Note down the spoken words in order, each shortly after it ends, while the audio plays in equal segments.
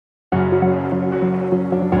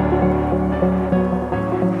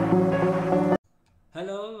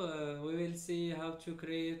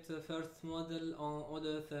create the first model on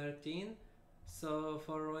Odoo 13. So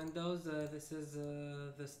for Windows this is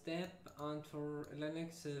the step, and for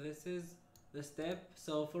Linux this is the step.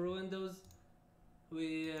 So for Windows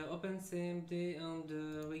we open CMD and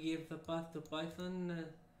we give the path to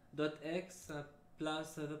python.x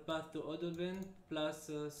plus the path to Odoo plus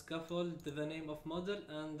scaffold, the name of model,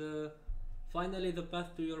 and finally the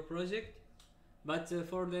path to your project. But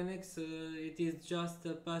for Linux it is just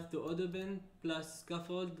a path to Odoo plus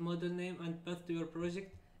scaffold, model name, and path to your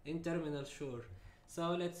project in terminal, sure.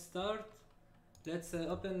 So let's start. Let's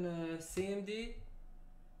open CMD,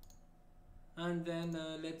 and then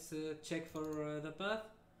let's check for the path.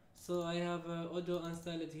 So I have Odoo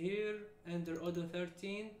installed here under Odoo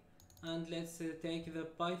 13, and let's take the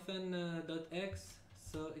python.x.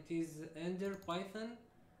 So it is under Python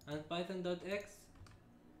and python.x,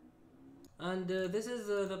 and this is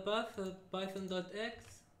the path python.x.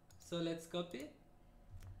 So let's copy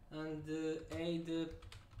and add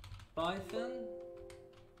python.x.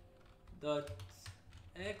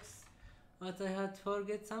 but I had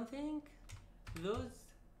forget something, those,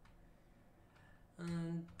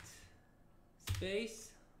 and space.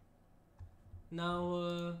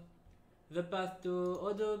 Now the path to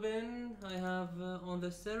Odoo bin I have on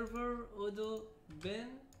the server Odoo bin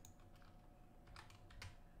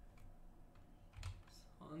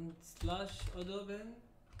and slash Odoo bin.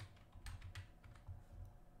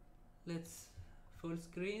 Let's full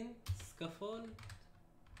screen scaffold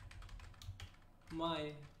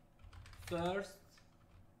my first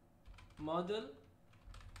model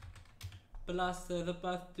plus the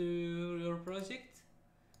path to your project.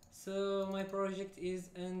 So my project is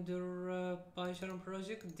under PyCharm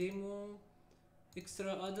project demo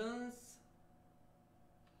extra add-ons,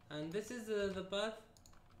 and this is the path,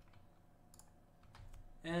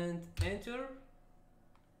 and enter.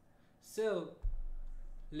 So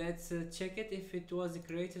let's check it if it was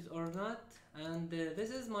created or not, and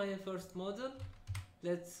this is my first model.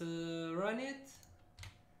 Let's run it.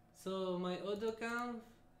 So my Odoo conf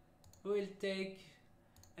will take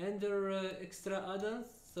under extra add-ons,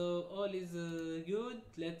 so all is good.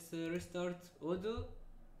 Let's restart Odoo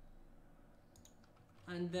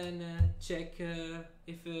and then check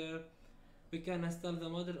if we can install the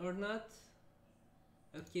model or not.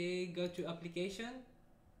 Okay, go to application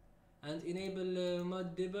and enable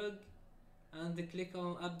mod debug and click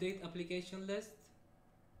on update application list,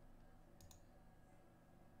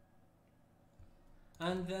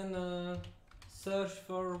 and then search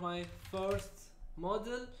for my first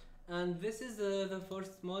model, and this is the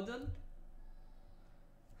first model.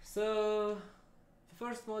 So the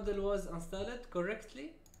first model was installed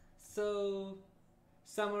correctly. So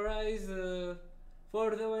summarize,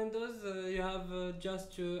 for the Windows you have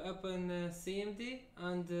just to open CMD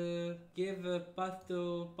and give path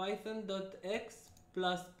to python.x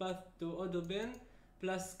plus path to Odoo bin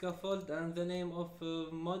plus scaffold and the name of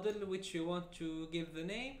model which you want to give the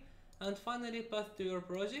name, and finally path to your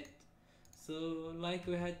project. So like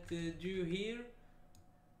we had to do here,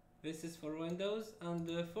 this is for Windows, and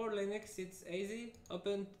for Linux it's easy.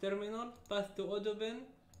 Open terminal, path to Odoo bin,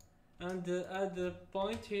 and add a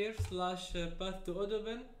point here slash path to Odoo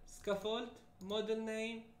bin, scaffold, model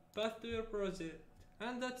name, path to your project,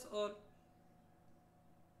 and that's all.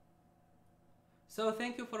 So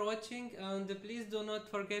thank you for watching, and please do not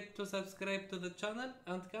forget to subscribe to the channel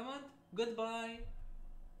and comment. Goodbye.